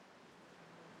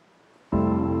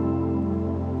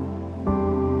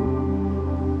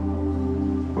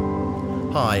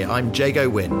Hi, I'm Jago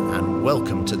Wynn, and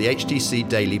welcome to the HTC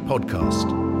Daily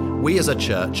podcast. We as a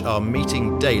church are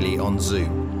meeting daily on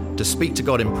Zoom to speak to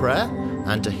God in prayer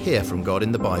and to hear from God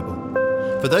in the Bible.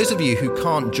 For those of you who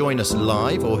can't join us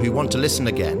live or who want to listen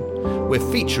again,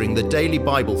 we're featuring the daily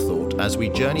Bible thought as we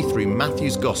journey through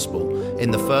Matthew's Gospel in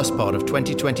the first part of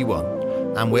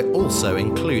 2021, and we're also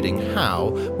including how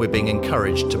we're being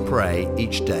encouraged to pray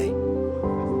each day.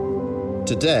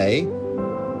 Today,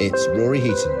 it's Rory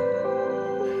Heaton.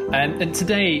 And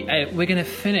today we're going to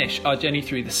finish our journey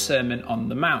through the Sermon on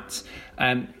the Mount.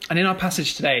 And in our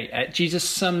passage today, Jesus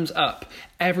sums up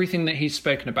everything that he's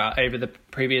spoken about over the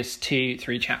previous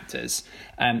 2-3 chapters.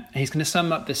 He's going to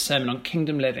sum up this sermon on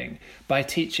kingdom living by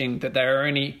teaching that there are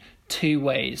only two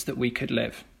ways that we could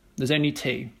live. There's only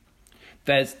two.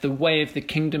 There's the way of the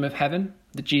kingdom of heaven,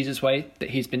 the Jesus way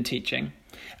that he's been teaching,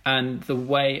 and the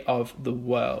way of the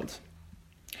world.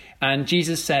 And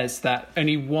Jesus says that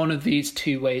only one of these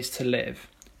two ways to live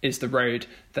is the road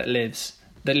that leads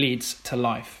to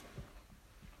life.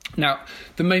 Now,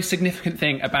 the most significant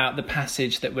thing about the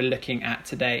passage that we're looking at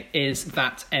today is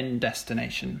that end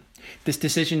destination. This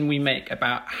decision we make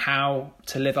about how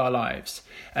to live our lives.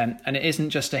 And it isn't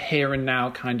just a here and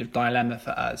now kind of dilemma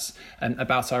for us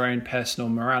about our own personal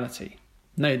morality.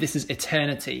 No, this is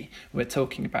eternity we're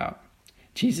talking about.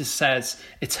 Jesus says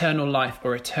eternal life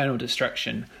or eternal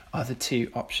destruction are the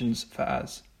two options for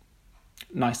us.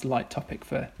 Nice light topic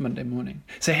for Monday morning.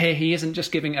 So here he isn't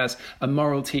just giving us a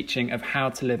moral teaching of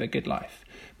how to live a good life,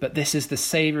 but this is the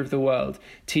Saviour of the world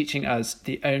teaching us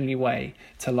the only way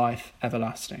to life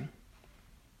everlasting.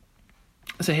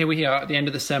 So here we are at the end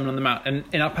of the Sermon on the Mount, and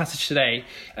in our passage today,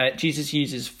 Jesus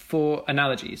uses 4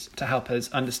 analogies to help us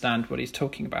understand what he's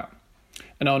talking about.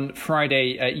 And on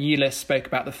Friday, Eula spoke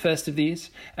about the first of these,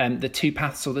 the 2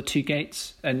 paths or the 2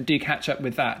 gates, and do catch up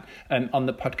with that on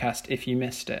the podcast if you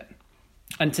missed it.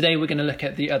 And today we're going to look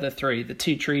at the other 3, the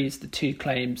 2 trees, the 2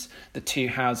 claims, the 2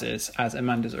 houses, as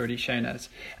Amanda's already shown us.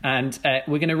 And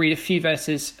we're going to read a few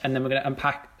verses, and then we're going to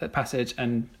unpack the passage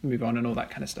and move on and all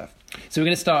that kind of stuff. So we're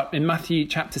going to start in Matthew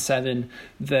chapter 7,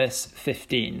 verse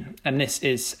 15. And this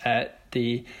is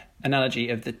the analogy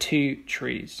of the 2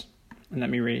 trees. And let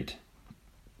me read.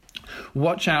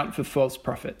 Watch out for false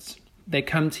prophets. They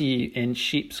come to you in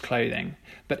sheep's clothing,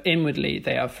 but inwardly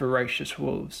they are ferocious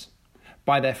wolves.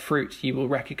 By their fruit you will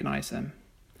recognize them.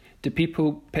 Do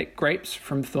people pick grapes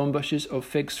from thorn bushes or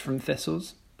figs from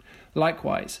thistles?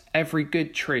 Likewise, every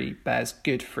good tree bears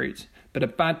good fruit, but a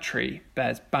bad tree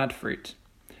bears bad fruit.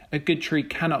 A good tree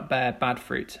cannot bear bad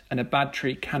fruit, and a bad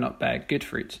tree cannot bear good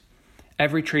fruit.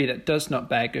 Every tree that does not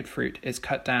bear good fruit is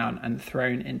cut down and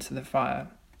thrown into the fire.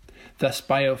 Thus,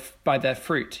 by their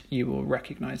fruit, you will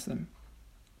recognize them.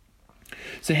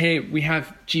 So here we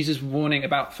have Jesus warning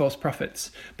about false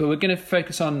prophets, but we're going to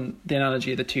focus on the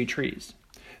analogy of the 2 trees.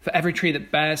 For every tree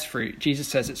that bears fruit, Jesus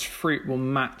says its fruit will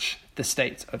match the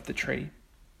state of the tree.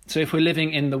 So if we're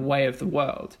living in the way of the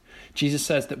world, Jesus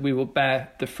says that we will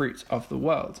bear the fruit of the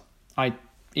world,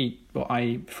 i.e.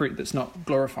 fruit that's not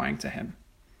glorifying to him.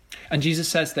 And Jesus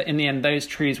says that in the end, those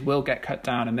trees will get cut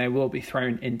down and they will be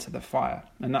thrown into the fire.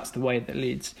 And that's the way that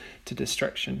leads to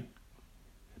destruction.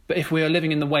 But if we are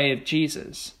living in the way of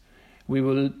Jesus, we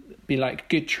will be like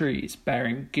good trees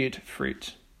bearing good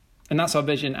fruit. And that's our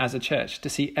vision as a church, to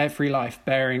see every life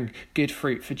bearing good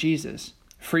fruit for Jesus.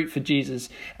 Fruit for Jesus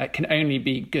can only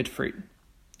be good fruit.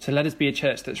 So let us be a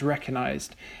church that's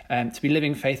recognised to be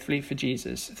living faithfully for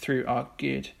Jesus through our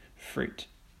good fruit.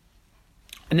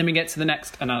 And then we get to the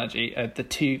next analogy of the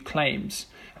 2 claims.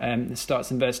 It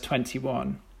starts in verse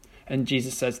 21. And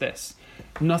Jesus says this,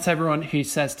 "Not everyone who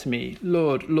says to me,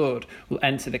 'Lord, Lord,' will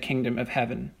enter the kingdom of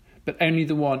heaven, but only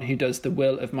the one who does the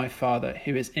will of my Father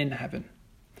who is in heaven.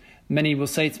 Many will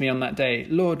say to me on that day,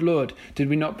 'Lord, Lord, did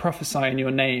we not prophesy in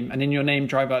your name, and in your name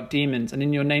drive out demons, and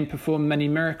in your name perform many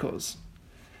miracles?'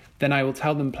 Then I will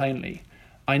tell them plainly,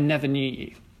 'I never knew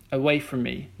you. Away from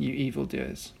me, you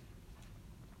evildoers.'"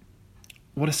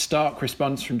 What a stark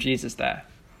response from Jesus there.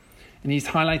 And he's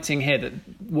highlighting here that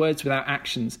words without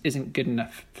actions isn't good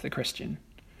enough for the Christian.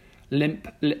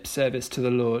 Limp lip service to the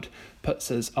Lord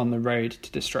puts us on the road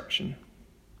to destruction.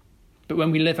 But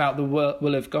when we live out the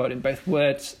will of God in both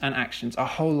words and actions, our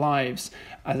whole lives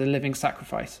as a living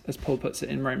sacrifice, as Paul puts it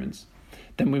in Romans,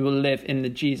 then we will live in the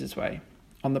Jesus way,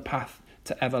 on the path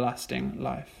to everlasting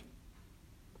life.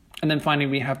 And then finally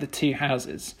we have the 2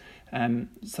 houses,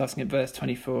 starting at verse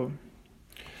 24.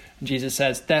 Jesus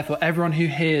says, "Therefore everyone who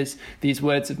hears these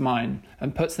words of mine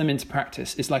and puts them into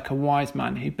practice is like a wise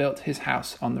man who built his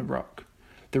house on the rock.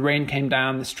 The rain came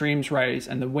down, the streams rose,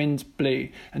 and the winds blew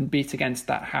and beat against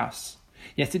that house.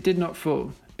 Yet it did not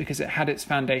fall, because it had its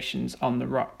foundations on the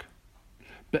rock.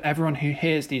 But everyone who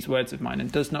hears these words of mine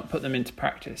and does not put them into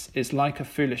practice is like a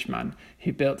foolish man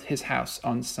who built his house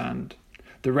on sand.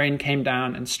 The rain came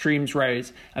down and streams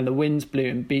rose, and the winds blew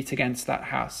and beat against that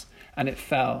house, and it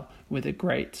fell with a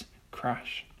great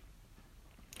crash.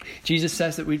 Jesus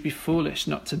says that we'd be foolish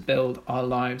not to build our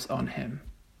lives on him.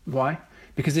 Why?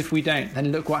 Because if we don't,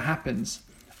 then look what happens.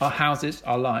 Our houses,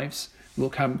 our lives,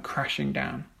 will come crashing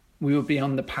down. We will be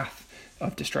on the path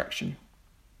of destruction.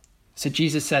 So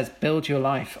Jesus says, build your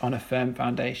life on a firm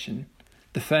foundation.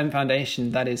 The firm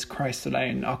foundation that is Christ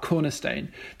alone, our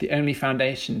cornerstone, the only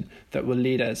foundation that will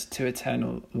lead us to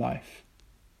eternal life.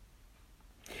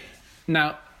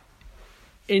 Now,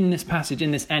 in this passage,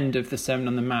 in this end of the Sermon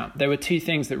on the Mount, there were two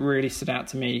things that really stood out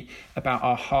to me about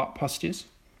our heart postures.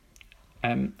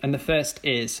 And the first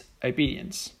is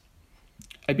obedience.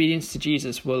 Obedience to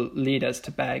Jesus will lead us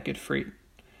to bear good fruit.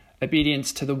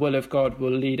 Obedience to the will of God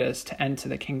will lead us to enter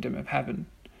the kingdom of heaven.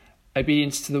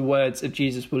 Obedience to the words of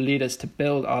Jesus will lead us to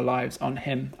build our lives on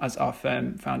him as our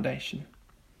firm foundation.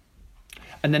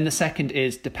 And then the second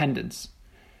is dependence.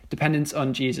 Dependence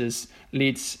on Jesus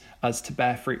leads us to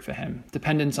bear fruit for him.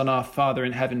 Dependence on our Father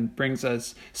in heaven brings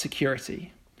us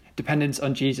security. Dependence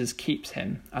on Jesus keeps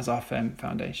him as our firm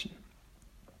foundation.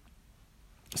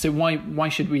 So why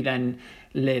should we then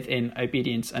live in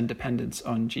obedience and dependence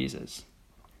on Jesus?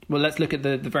 Well, let's look at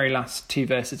the very last two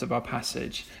verses of our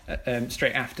passage,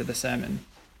 straight after the sermon.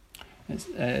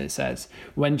 It says,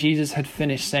 when Jesus had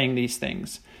finished saying these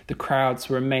things, the crowds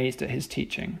were amazed at his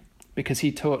teaching, because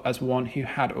he taught as one who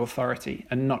had authority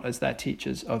and not as their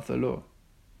teachers of the law.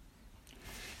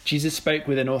 Jesus spoke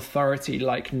with an authority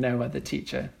like no other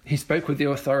teacher. He spoke with the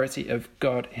authority of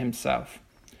God himself.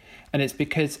 And it's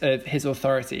because of his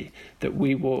authority that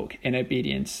we walk in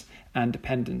obedience and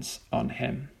dependence on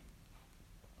him.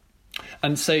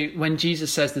 And so when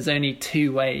Jesus says there's only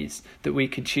two ways that we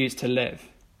could choose to live,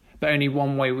 but only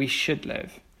one way we should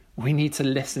live, we need to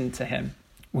listen to him.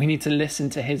 We need to listen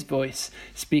to his voice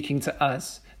speaking to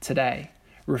us today,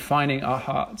 refining our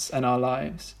hearts and our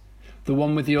lives. The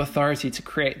one with the authority to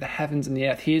create the heavens and the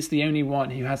earth. He is the only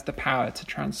one who has the power to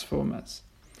transform us.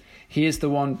 He is the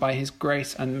one, by his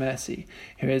grace and mercy,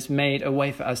 who has made a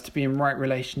way for us to be in right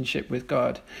relationship with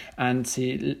God and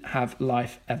to have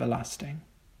life everlasting.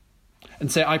 And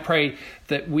so I pray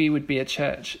that we would be a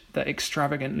church that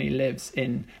extravagantly lives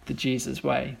in the Jesus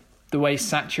way, the way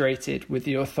saturated with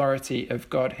the authority of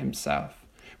God himself,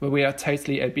 where we are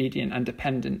totally obedient and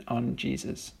dependent on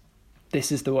Jesus.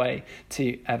 This is the way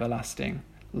to everlasting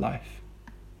life.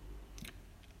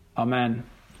 Amen.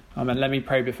 Amen. Let me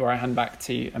pray before I hand back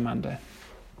to Amanda.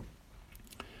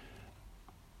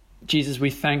 Jesus, we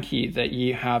thank you that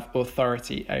you have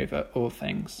authority over all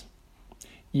things.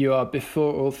 You are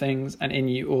before all things, and in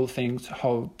you all things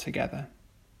hold together.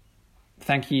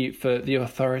 Thank you for the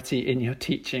authority in your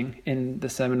teaching in the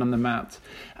Sermon on the Mount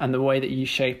and the way that you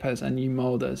shape us and you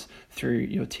mold us through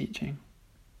your teaching.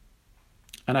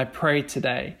 And I pray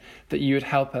today that you would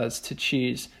help us to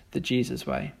choose the Jesus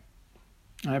way.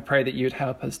 I pray that you would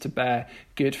help us to bear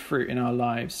good fruit in our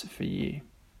lives for you.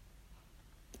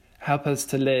 Help us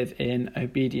to live in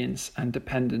obedience and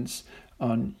dependence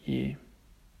on you.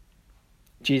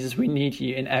 Jesus, we need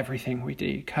you in everything we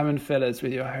do. Come and fill us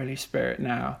with your Holy Spirit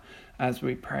now as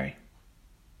we pray.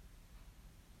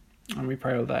 And we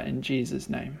pray all that in Jesus'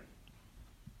 name.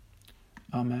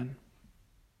 Amen.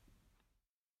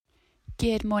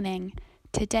 Good morning.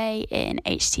 Today in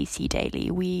HTC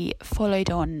Daily, we followed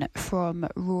on from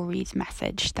Rory's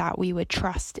message that we would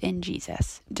trust in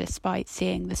Jesus despite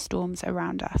seeing the storms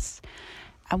around us.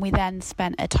 And we then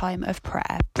spent a time of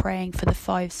prayer, praying for the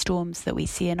 5 storms that we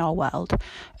see in our world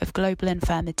of global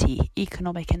infirmity,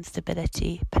 economic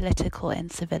instability, political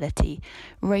incivility,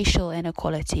 racial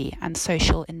inequality, and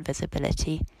social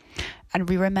invisibility. And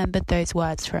we remembered those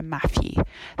words from Matthew,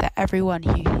 that everyone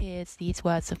who hears these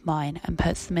words of mine and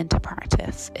puts them into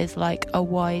practice is like a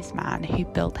wise man who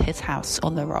built his house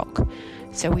on the rock.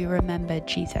 So we remembered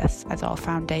Jesus as our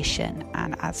foundation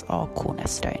and as our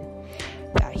cornerstone,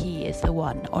 that he is the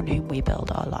one on whom we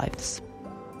build our lives.